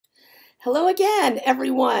Hello again,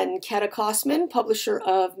 everyone. Kata Kosman, publisher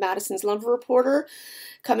of Madison's Lumber Reporter,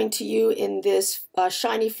 coming to you in this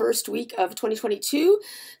shiny first week of 2022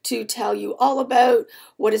 to tell you all about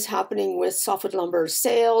what is happening with softwood lumber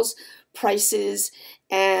sales, prices,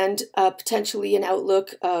 and potentially an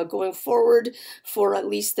outlook going forward for at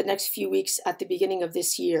least the next few weeks at the beginning of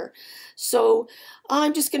this year. So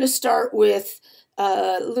I'm just going to start with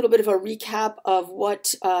a little bit of a recap of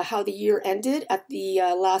how the year ended at the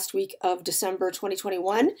last week of December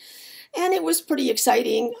 2021, and it was pretty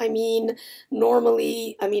exciting.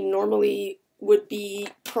 Normally would be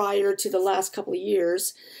prior to the last couple of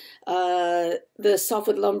years, the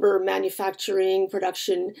softwood lumber manufacturing,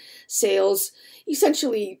 production, sales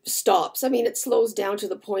essentially stops. It slows down to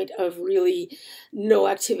the point of really no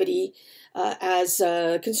activity as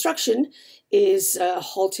construction is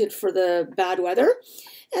halted for the bad weather.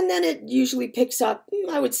 And then it usually picks up,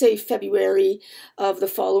 I would say, February of the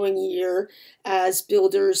following year as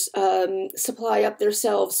builders supply up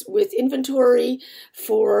themselves with inventory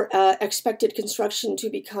for expected construction to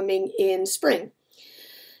be coming in spring.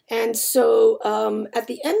 And so at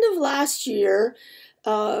the end of last year,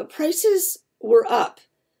 prices were up.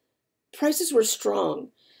 Prices were strong.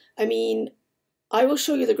 I will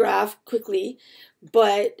show you the graph quickly,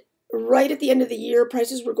 but right at the end of the year,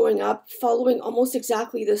 prices were going up, following almost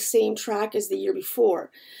exactly the same track as the year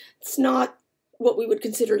before. It's not what we would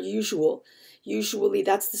consider usual. Usually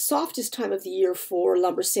that's the softest time of the year for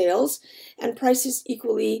lumber sales, and prices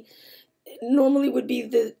normally would be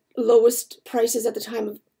the lowest prices at the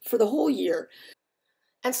time for the whole year.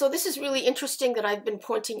 And so this is really interesting that I've been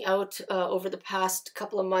pointing out over the past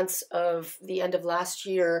couple of months of the end of last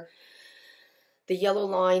year. The yellow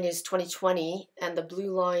line is 2020 and the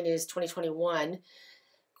blue line is 2021.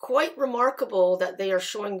 Quite remarkable that they are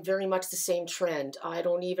showing very much the same trend. I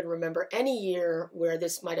don't even remember any year where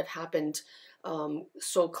this might have happened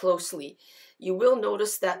so closely. You will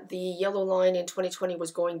notice that the yellow line in 2020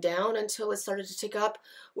 was going down until it started to tick up,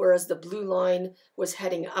 whereas the blue line was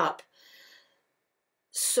heading up.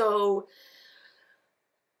 So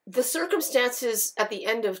the circumstances at the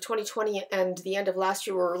end of 2020 and the end of last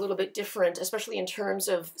year were a little bit different, especially in terms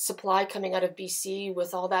of supply coming out of BC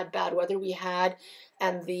with all that bad weather we had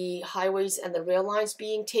and the highways and the rail lines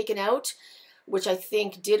being taken out, which I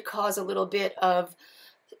think did cause a little bit of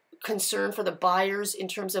concern for the buyers in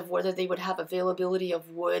terms of whether they would have availability of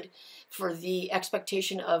wood for the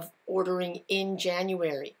expectation of ordering in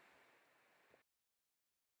January.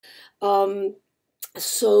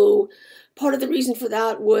 So part of the reason for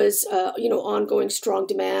that was, ongoing strong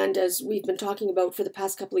demand, as we've been talking about for the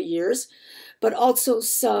past couple of years, but also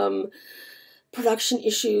some production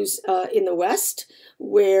issues in the West,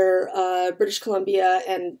 where British Columbia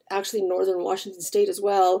and actually northern Washington State as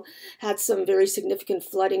well had some very significant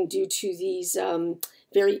flooding due to these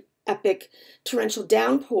very epic torrential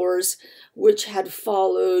downpours, which had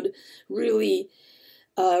followed really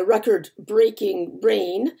record-breaking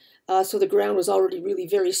rain. So the ground was already really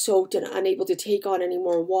very soaked and unable to take on any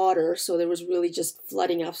more water. So there was really just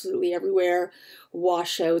flooding absolutely everywhere,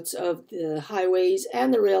 washouts of the highways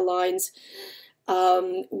and the rail lines,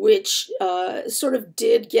 which sort of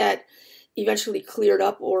did get eventually cleared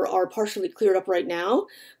up or are partially cleared up right now,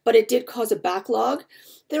 but it did cause a backlog.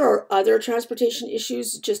 There are other transportation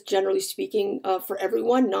issues, just generally speaking, for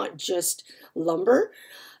everyone, not just lumber.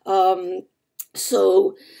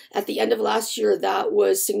 So at the end of last year, that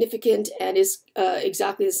was significant and is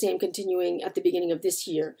exactly the same continuing at the beginning of this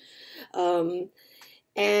year. And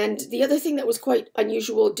the other thing that was quite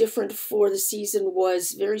unusual, different for the season,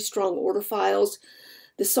 was very strong order files.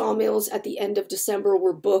 The sawmills at the end of December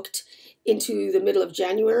were booked into the middle of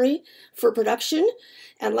January for production.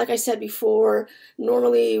 And like I said before,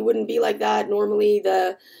 normally it wouldn't be like that. Normally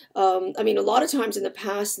a lot of times in the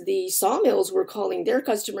past, the sawmills were calling their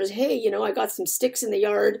customers, hey, I got some sticks in the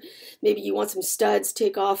yard. Maybe you want some studs,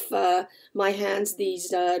 take off my hands,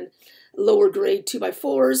 these lower grade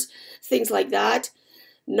 2x4s, things like that.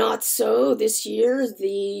 Not so this year.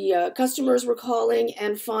 The customers were calling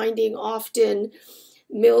and finding often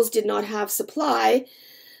mills did not have supply.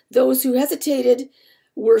 Those who hesitated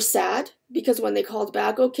were sad because when they called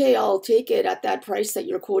back, okay, I'll take it at that price that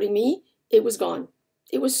you're quoting me, it was gone.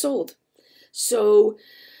 It was sold. So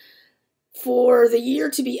for the year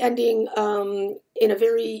to be ending in a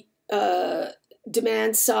very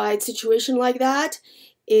demand side situation like that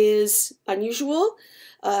is unusual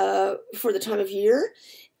for the time of year,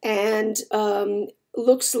 and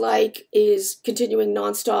looks like is continuing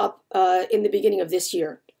nonstop in the beginning of this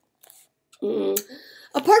year.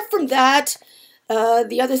 Apart from that,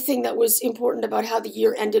 The other thing that was important about how the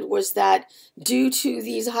year ended was that due to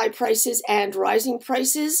these high prices and rising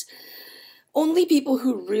prices, only people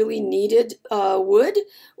who really needed wood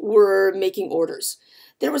were making orders.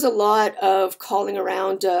 There was a lot of calling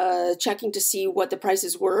around, checking to see what the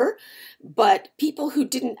prices were, but people who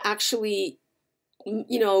didn't actually,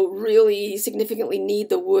 really significantly need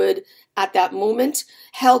the wood at that moment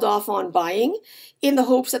held off on buying in the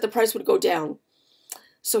hopes that the price would go down.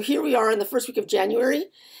 So here we are in the first week of January,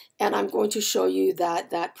 and I'm going to show you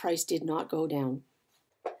that that price did not go down.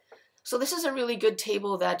 So this is a really good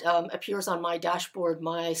table that appears on my dashboard.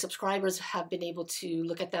 My subscribers have been able to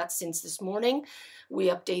look at that since this morning. We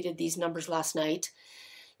updated these numbers last night.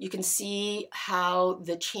 You can see how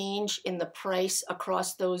the change in the price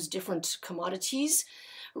across those different commodities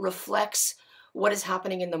reflects what is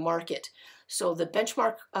happening in the market. So the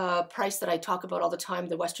benchmark price that I talk about all the time,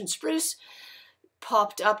 the Western spruce,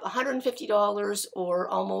 popped up $150 or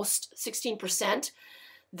almost 16%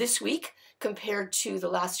 this week compared to the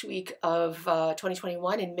last week of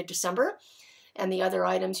 2021 in mid-December. And the other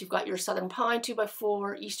items, you've got your Southern Pine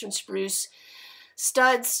 2x4, Eastern Spruce,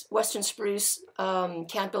 studs, Western Spruce,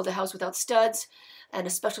 can't build a house without studs, and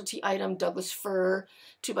a specialty item, Douglas Fir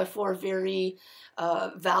 2x4, very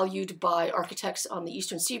valued by architects on the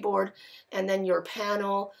Eastern Seaboard. And then your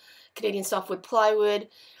panel, Canadian Softwood plywood,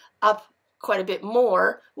 up quite a bit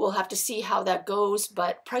more. We'll have to see how that goes,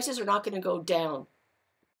 but prices are not going to go down.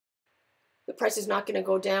 The price is not going to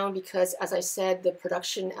go down because, as I said, the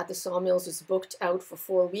production at the sawmills is booked out for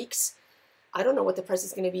 4 weeks. I don't know what the price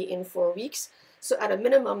is going to be in 4 weeks. So at a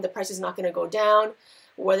minimum, the price is not going to go down.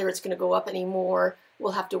 Whether it's going to go up anymore,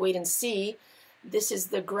 we'll have to wait and see. This is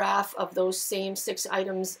the graph of those same 6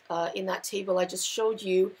 items in that table I just showed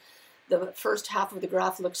you. The first half of the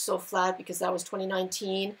graph looks so flat because that was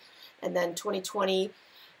 2019. And then 2020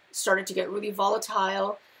 started to get really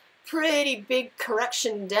volatile. Pretty big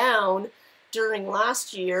correction down during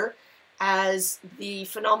last year as the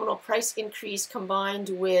phenomenal price increase combined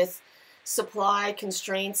with supply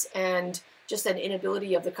constraints and just an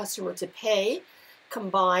inability of the customer to pay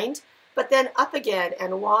combined, but then up again.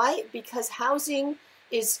 And why? Because housing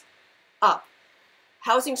is up.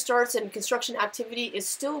 Housing starts and construction activity is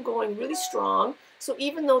still going really strong. So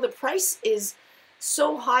even though the price is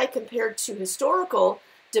so high compared to historical,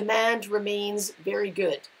 demand remains very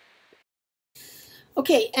good.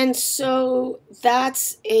 Okay, and so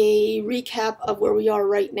that's a recap of where we are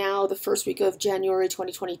right now, the first week of January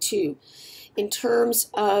 2022. In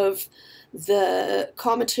terms of the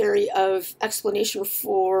commentary of explanation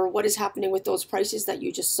for what is happening with those prices that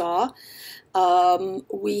you just saw,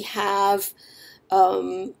 we have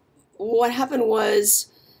what happened was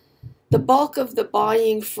the bulk of the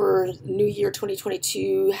buying for New Year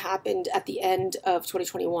 2022 happened at the end of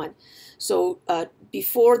 2021. So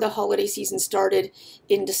before the holiday season started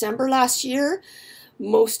in December last year,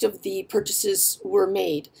 most of the purchases were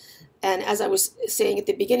made. And as I was saying at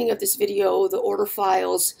the beginning of this video, the order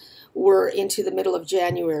files were into the middle of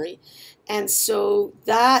January. And so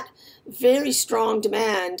that very strong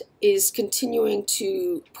demand is continuing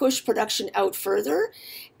to push production out further.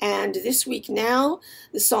 And this week now,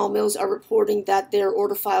 the sawmills are reporting that their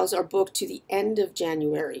order files are booked to the end of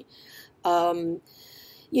January.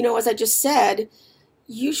 As I just said,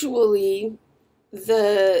 usually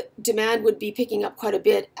the demand would be picking up quite a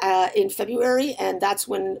bit in February, and that's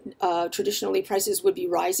when traditionally prices would be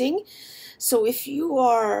rising. So if you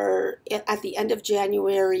are at the end of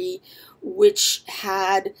January, which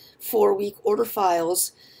had 4-week order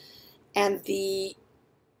files, and the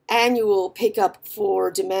annual pickup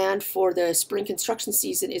for demand for the spring construction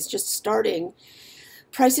season is just starting,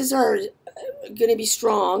 prices are going to be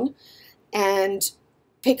strong and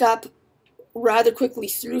pick up rather quickly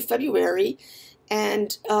through February.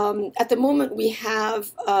 And at the moment we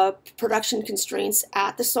have production constraints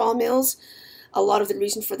at the sawmills. A lot of the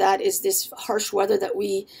reason for that is this harsh weather that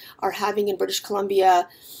we are having in British Columbia.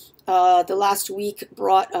 The last week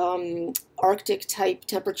brought Arctic type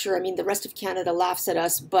temperature. I mean, the rest of Canada laughs at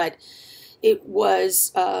us, but it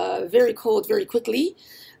was very cold very quickly.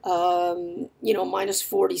 Minus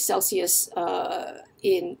 40 Celsius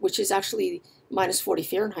which is actually minus 40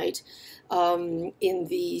 Fahrenheit in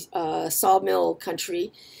the sawmill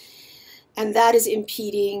country, and that is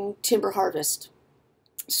impeding timber harvest.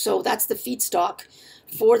 So that's the feedstock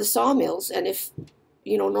for the sawmills. And if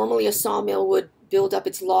normally a sawmill would build up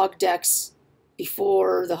its log decks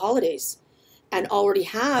before the holidays and already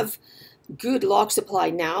have good log supply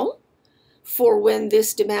now for when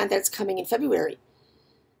this demand that's coming in February.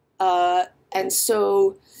 And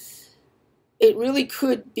so it really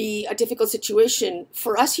could be a difficult situation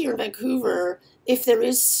for us here in Vancouver. If there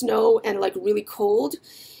is snow and like really cold,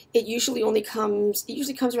 it usually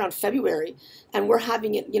comes around February, and we're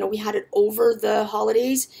having it, we had it over the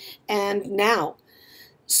holidays and now.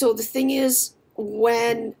 So the thing is,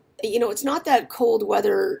 when, it's not that cold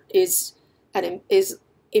weather is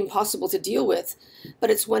impossible to deal with, but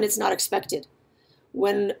it's when it's not expected.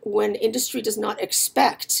 When industry does not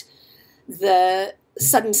expect the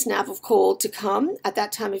sudden snap of cold to come at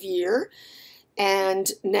that time of year,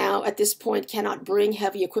 and now at this point cannot bring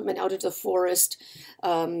heavy equipment out into the forest.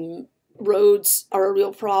 Roads are a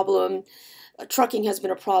real problem. Trucking has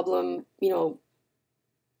been a problem,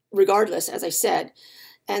 regardless, as I said.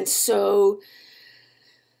 And so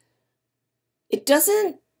it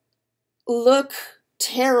doesn't look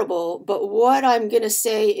terrible, but what I'm going to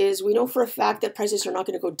say is we know for a fact that prices are not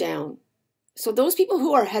going to go down. So those people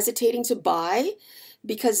who are hesitating to buy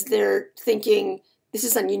because they're thinking this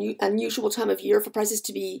is an unusual time of year for prices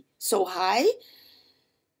to be so high,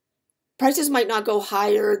 prices might not go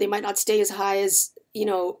higher. They might not stay as high as,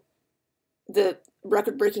 the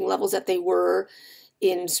record-breaking levels that they were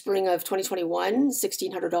in spring of 2021,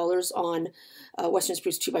 $1,600 on Western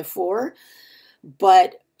Spruce 2x4.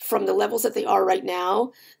 But from the levels that they are right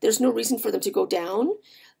now, there's no reason for them to go down,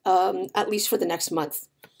 at least for the next month.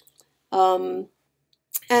 And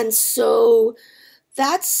so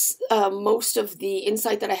that's most of the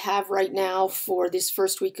insight that I have right now for this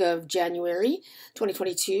first week of January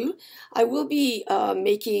 2022. I will be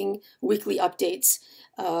making weekly updates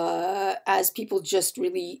as people just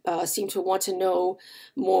really seem to want to know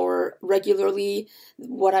more regularly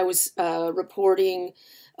what I was reporting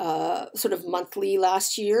sort of monthly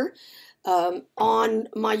last year. On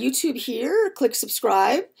my YouTube here, click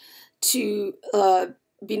subscribe to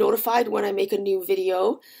be notified when I make a new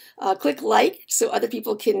video. Click like so other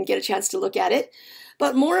people can get a chance to look at it.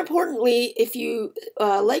 But more importantly, if you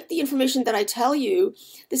like the information that I tell you,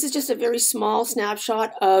 this is just a very small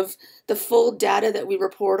snapshot of the full data that we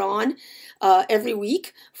report on every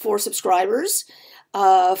week for subscribers.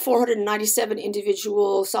 497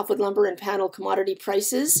 individual softwood lumber and panel commodity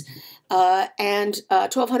prices, and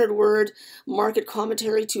 1,200 word market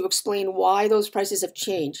commentary to explain why those prices have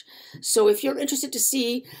changed. So if you're interested to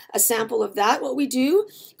see a sample of that, what we do,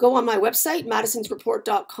 go on my website,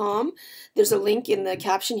 madisonsreport.com. There's a link in the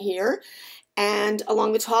caption here. And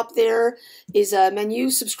along the top there is a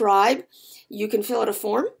menu, subscribe. You can fill out a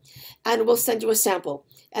form and we'll send you a sample.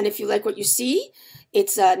 And if you like what you see,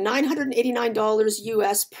 it's $989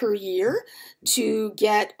 US per year to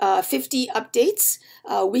get 50 updates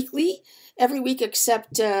weekly, every week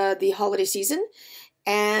except the holiday season.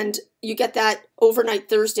 And you get that overnight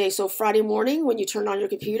Thursday. So Friday morning, when you turn on your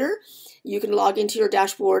computer, you can log into your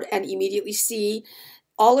dashboard and immediately see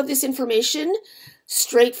all of this information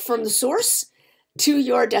straight from the source to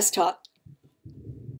your desktop.